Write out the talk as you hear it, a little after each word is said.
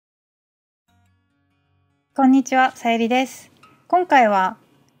こんにちは、さゆりです。今回は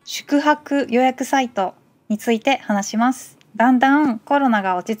宿泊予約サイトについて話します。だんだんコロナ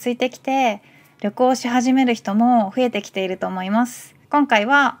が落ち着いてきて、旅行し始める人も増えてきていると思います。今回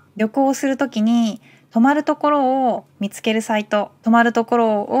は旅行をするときに泊まるところを見つけるサイト、泊まるとこ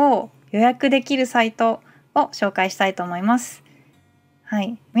ろを予約できるサイトを紹介したいと思います。は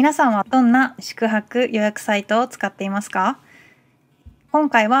い、皆さんはどんな宿泊予約サイトを使っていますか？今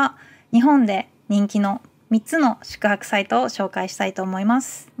回は日本で人気の3つの宿泊サイトを紹介したいと思いま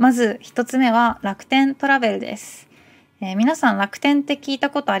す。まず1つ目は楽天トラベルです。皆さん楽天って聞いた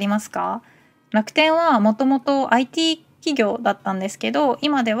ことありますか？楽天はもともと IT 企業だったんですけど、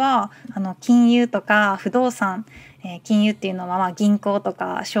今では金融とか不動産、金融っていうのは銀行と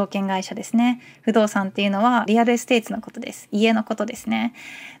か証券会社ですね。不動産っていうのはリアルエステートのことです。家のことですね。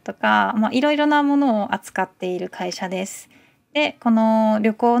とか、いろいろなものを扱っている会社です。で、この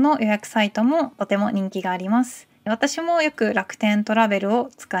旅行の予約サイトもとても人気があります。私もよく楽天トラベルを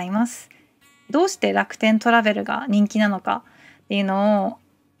使います。どうして楽天トラベルが人気なのかっていうのを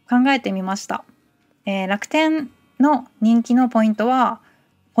考えてみました。楽天の人気のポイントは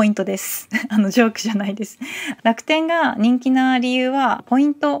ポイントです。ジョークじゃないです。楽天が人気な理由はポイ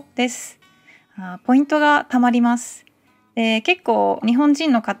ントです。ポイントが貯まります。で、結構日本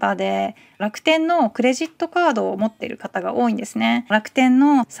人の方で楽天のクレジットカードを持っている方が多いんですね。楽天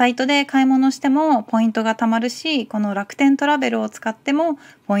のサイトで買い物してもポイントが貯まるし、この楽天トラベルを使っても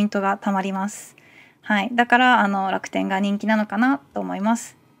ポイントが貯まります。はい、だから楽天が人気なのかなと思いま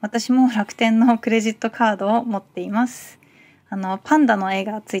す。私も楽天のクレジットカードを持っています。パンダの絵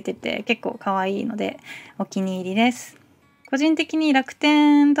がついてて結構可愛いのでお気に入りです。個人的に楽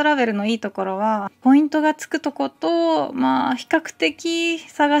天トラベルのいいところはポイントがつくとこと、比較的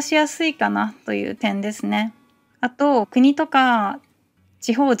探しやすいかなという点ですね。あと国とか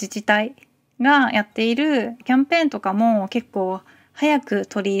地方自治体がやっているキャンペーンとかも結構早く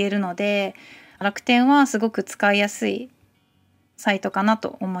取り入れるので、楽天はすごく使いやすいサイトかな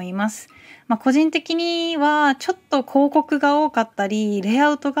と思います。個人的にはちょっと広告が多かったりレイ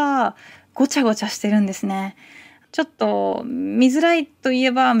アウトがごちゃごちゃしてるんですね。ちょっと見づらいとい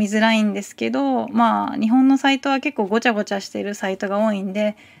えば見づらいんですけど、日本のサイトは結構ごちゃごちゃしてるサイトが多いん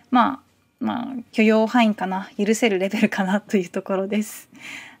で、許容範囲かな、許せるレベルかなというところです。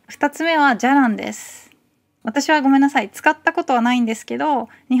2つ目はじゃらんです。私はごめんなさい、使ったことはないんですけど、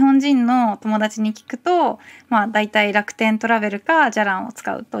日本人の友達に聞くと、だいたい楽天トラベルかじゃらんを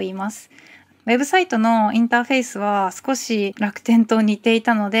使うと言います。ウェブサイトのインターフェースは少し楽天と似てい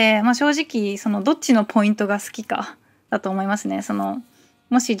たので、正直どっちのポイントが好きかだと思いますね。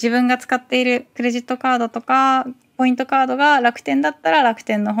もし自分が使っているクレジットカードとかポイントカードが楽天だったら楽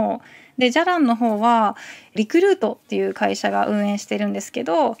天の方で、じゃらんの方はリクルートっていう会社が運営してるんですけ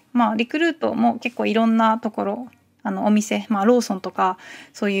ど、リクルートも結構いろんなところお店、ローソンとか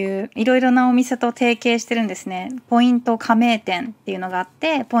そういういろいろなお店と提携してるんですね。ポイント加盟店っていうのがあっ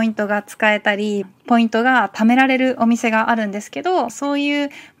て、ポイントが使えたりポイントが貯められるお店があるんですけど、そうい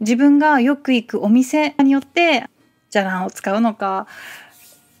う自分がよく行くお店によってじゃらんを使うのか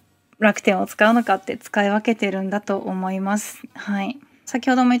楽天を使うのかって使い分けてるんだと思います。はい、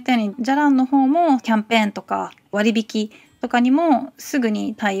先ほども言ったようにじゃらんの方もキャンペーンとか割引とかにもすぐ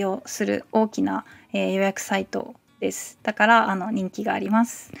に対応する大きな、予約サイトです。だから人気がありま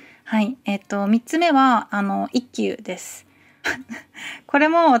す。はい、3つ目は一休です。これ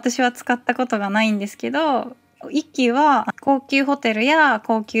も私は使ったことがないんですけど、一休は高級ホテルや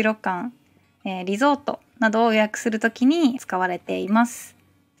高級旅館、リゾートなどを予約するときに使われています。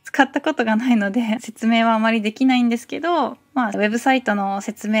使ったことがないので説明はあまりできないんですけど、ウェブサイトの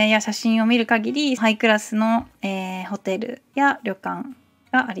説明や写真を見る限りハイクラスの、ホテルや旅館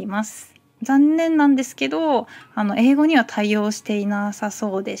があります。残念なんですけど英語には対応していなさ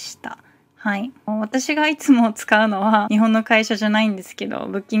そうでした。はい、私がいつも使うのは日本の会社じゃないんですけど、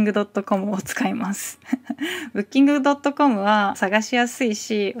ブッキングドットコムを使います。ブッキングドットコムは探しやすい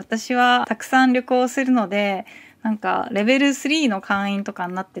し、私はたくさん旅行するのでレベル3の会員とか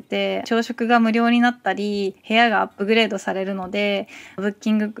になってて、朝食が無料になったり部屋がアップグレードされるので、ブッ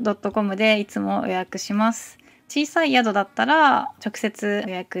キングドットコムでいつも予約します。小さい宿だったら直接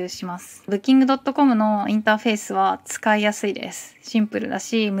予約します。ブッキングドットコムのインターフェースは使いやすいです。シンプルだ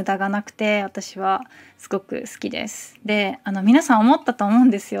し無駄がなくて、私はすごく好きです。で、皆さん思ったと思うん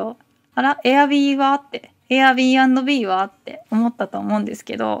ですよ。Airbnb はって、Airbnb はって思ったと思うんです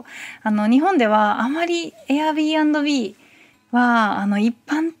けど、日本ではあまり Airbnb は一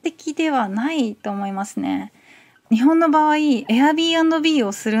般的ではないと思いますね。日本の場合 Airbnb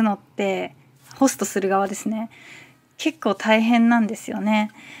をするのってホストする側ですね、結構大変なんですよ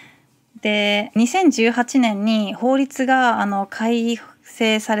ね。で、2018年に法律が改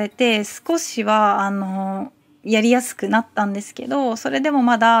正されて、少しはやりやすくなったんですけど、それでも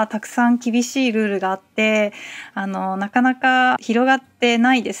まだたくさん厳しいルールがあって、なかなか広がって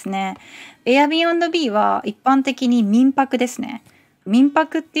ないですね。Airbnb は一般的に民泊ですね。民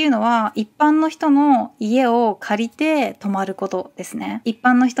泊っていうのは一般の人の家を借りて泊まることですね。一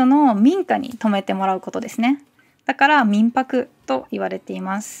般の人の民家に泊めてもらうことですね。だから民泊と言われてい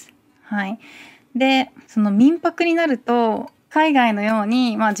ます。はい。で、その民泊になると海外のよう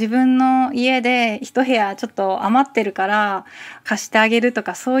に、自分の家で一部屋ちょっと余ってるから貸してあげると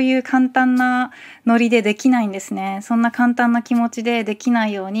か、そういう簡単なノリでできないんですね。そんな簡単な気持ちでできな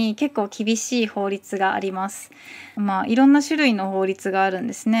いように結構厳しい法律があります。いろんな種類の法律があるん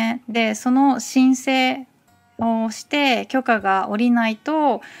ですね。で、その申請をして許可が下りない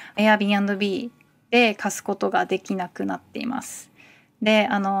と Airbnb で貸すことができなくなっています。で、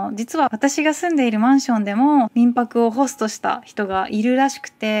実は私が住んでいるマンションでも民泊をホストした人がいるらしく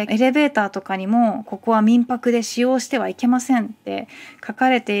て、エレベーターとかにもここは民泊で使用してはいけませんって書か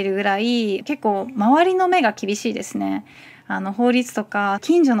れているぐらい、結構周りの目が厳しいですね。法律とか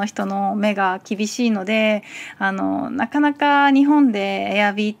近所の人の目が厳しいので、なかなか日本で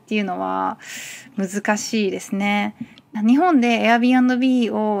Airb っていうのは難しいですね。日本で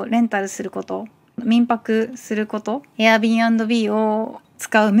Airbnb をレンタルすること、民泊すること、Airbnb を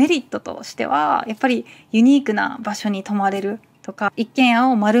使うメリットとしては、やっぱりユニークな場所に泊まれるとか、一軒家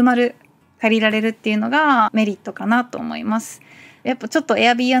を丸々借りられるっていうのがメリットかなと思います。やっぱちょっと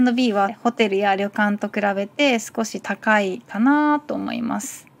Airbnb はホテルや旅館と比べて少し高いかなと思いま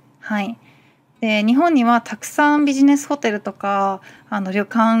す。はい。で、日本にはたくさんビジネスホテルとか旅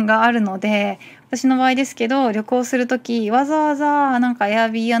館があるので、私の場合ですけど、旅行するときわざわざ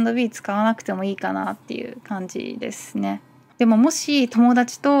Airbnb 使わなくてもいいかなっていう感じですね。でももし友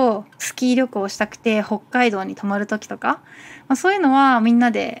達とスキー旅行したくて北海道に泊まるときとか、そういうのはみんな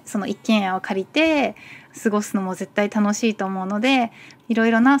でその一軒家を借りて過ごすのも絶対楽しいと思うので、いろ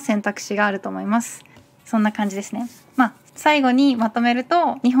いろな選択肢があると思います。そんな感じですね。最後にまとめる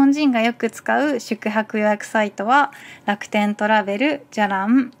と、日本人がよく使う宿泊予約サイトは楽天トラベル、じゃら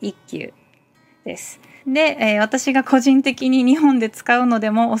ん、一休です。で、私が個人的に日本で使うので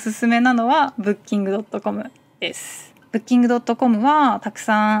もおすすめなのはブッキング .com です。ブッキング .com はたく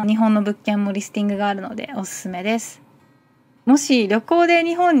さん日本の物件もリスティングがあるのでおすすめです。もし旅行で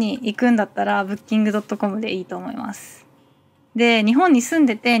日本に行くんだったらブッキング .com でいいと思います。で、日本に住ん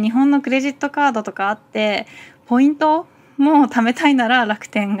でて日本のクレジットカードとかあってポイントも貯めたいなら楽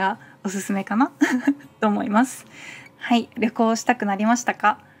天がおすすめかなと思います。はい、旅行したくなりました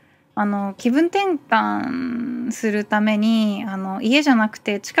か？気分転換するために家じゃなく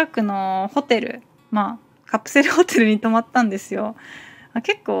て近くのホテル、カプセルホテルに泊まったんですよ。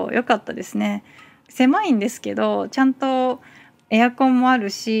結構良かったですね。狭いんですけどちゃんとエアコンもある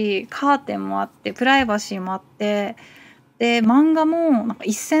し、カーテンもあって、プライバシーもあって、で漫画も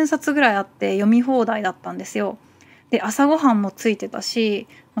1000冊ぐらいあって読み放題だったんですよ。で朝ごはんもついてたし、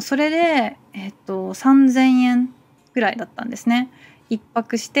それで、3000円ぐらいだったんですね。一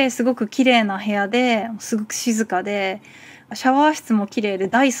泊してすごく綺麗な部屋ですごく静かで、シャワー室も綺麗で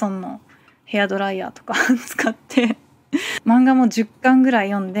ダイソンのヘアドライヤーとか使って漫画も10巻ぐらい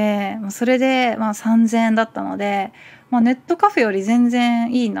読んで、それで3000円だったので、ネットカフェより全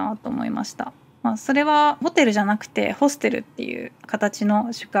然いいなと思いました。それはホテルじゃなくてホステルっていう形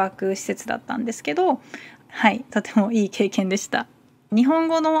の宿泊施設だったんですけど、はい、とてもいい経験でした。日本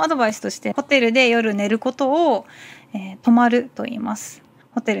語のアドバイスとして、ホテルで夜寝ることを、泊まると言います。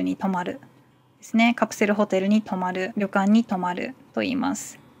ホテルに泊まるですね。カプセルホテルに泊まる、旅館に泊まると言いま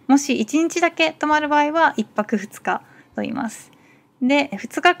す。もし1日だけ泊まる場合は1泊2日と言います。で、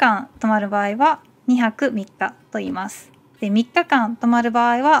2日間泊まる場合は2泊3日と言います。で、3日間泊まる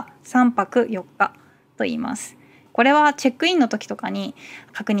場合は3泊4日と言います。これはチェックインの時とかに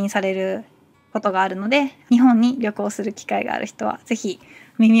確認されることがあるので、日本に旅行する機会がある人はぜひ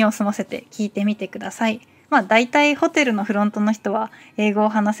耳を澄ませて聞いてみてください。大体ホテルのフロントの人は英語を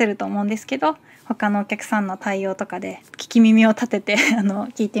話せると思うんですけど、他のお客さんの対応とかで聞き耳を立てて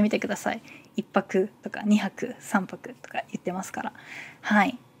聞いてみてください。1泊とか2泊3泊とか言ってますから。は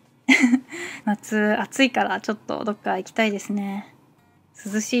い。夏暑いからちょっとどっか行きたいですね。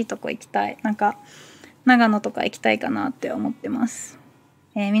涼しいとこ行きたい。長野とか行きたいかなって思ってます。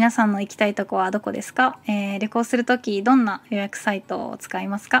皆さんの行きたいとこはどこですか？旅行するときどんな予約サイトを使い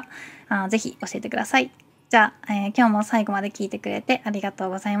ますか？ぜひ教えてください。じゃあ、今日も最後まで聞いてくれてありがとう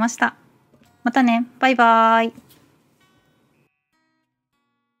ございました。またね。バイバーイ。